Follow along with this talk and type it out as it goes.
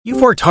You've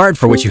worked hard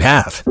for what you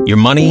have. Your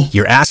money,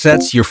 your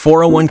assets, your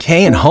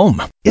 401k, and home.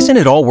 Isn't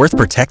it all worth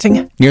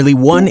protecting? Nearly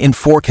 1 in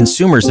 4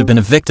 consumers have been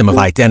a victim of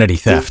identity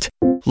theft.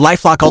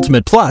 LifeLock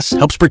Ultimate Plus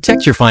helps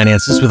protect your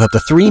finances with up to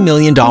 $3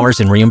 million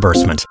in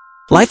reimbursement.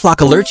 LifeLock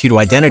alerts you to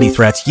identity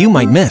threats you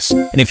might miss.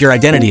 And if your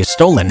identity is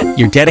stolen,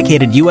 your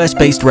dedicated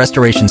U.S.-based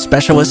restoration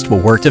specialist will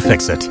work to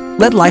fix it.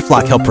 Let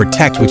LifeLock help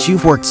protect what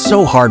you've worked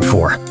so hard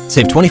for.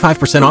 Save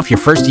 25% off your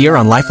first year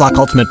on LifeLock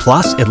Ultimate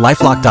Plus at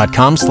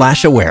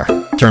LifeLock.com/aware.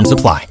 Terms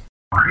apply.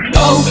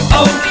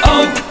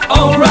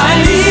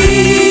 O'Reilly!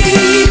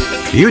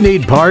 You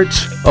need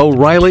parts?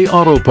 O'Reilly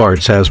Auto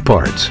Parts has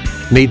parts.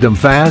 Need them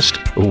fast?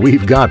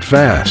 We've got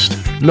fast.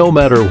 No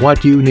matter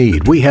what you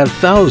need, we have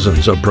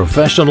thousands of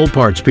professional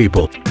parts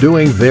people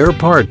doing their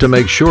part to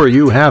make sure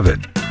you have it.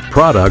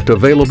 Product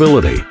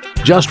availability.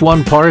 Just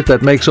one part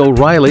that makes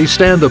O'Reilly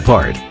stand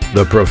apart.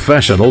 The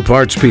professional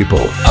parts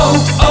people.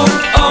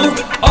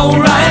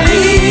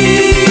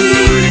 O'Reilly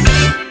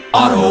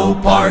Auto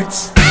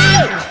Parts.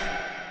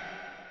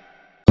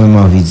 J'ai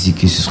envie de dire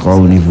que ce sera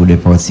au niveau des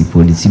partis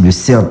politiques, de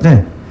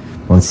certains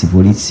partis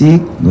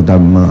politiques,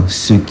 notamment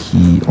ceux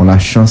qui ont la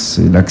chance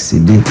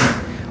d'accéder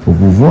au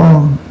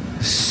pouvoir,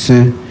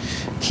 ceux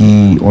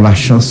qui ont la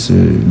chance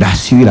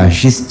d'assurer la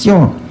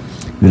gestion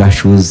de la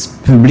chose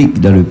publique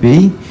dans le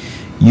pays.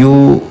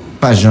 Yo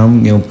pas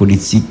jamais une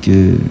politique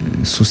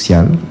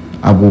sociale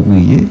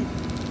appropriée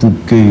pour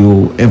que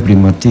yo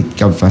implémenter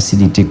cap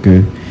faciliter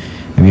que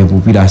la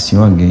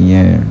population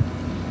gagne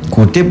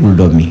côté pour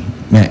dormir.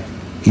 Mais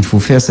il faut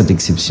faire cette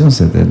exception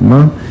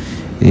certainement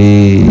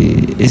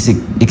et cette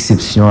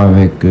exception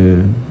avec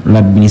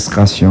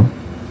l'administration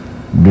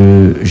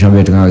de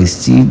Jean-Bertrand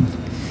Aristide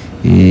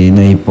et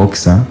dans l'époque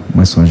ça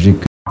moi songeais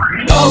que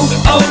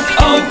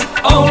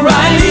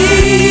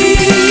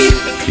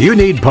You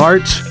need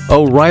parts?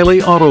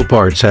 O'Reilly Auto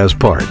Parts has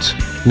parts.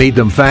 Need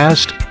them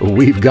fast?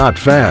 We've got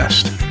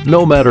fast.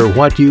 No matter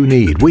what you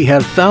need, we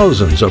have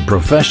thousands of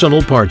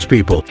professional parts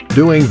people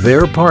doing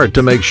their part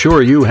to make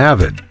sure you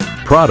have it.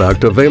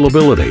 Product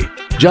availability.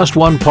 Just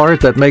one part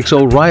that makes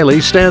O'Reilly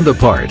stand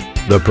apart.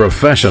 The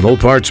professional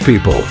parts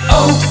people.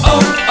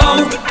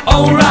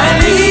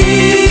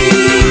 O'Reilly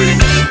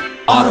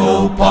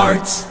Auto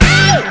Parts.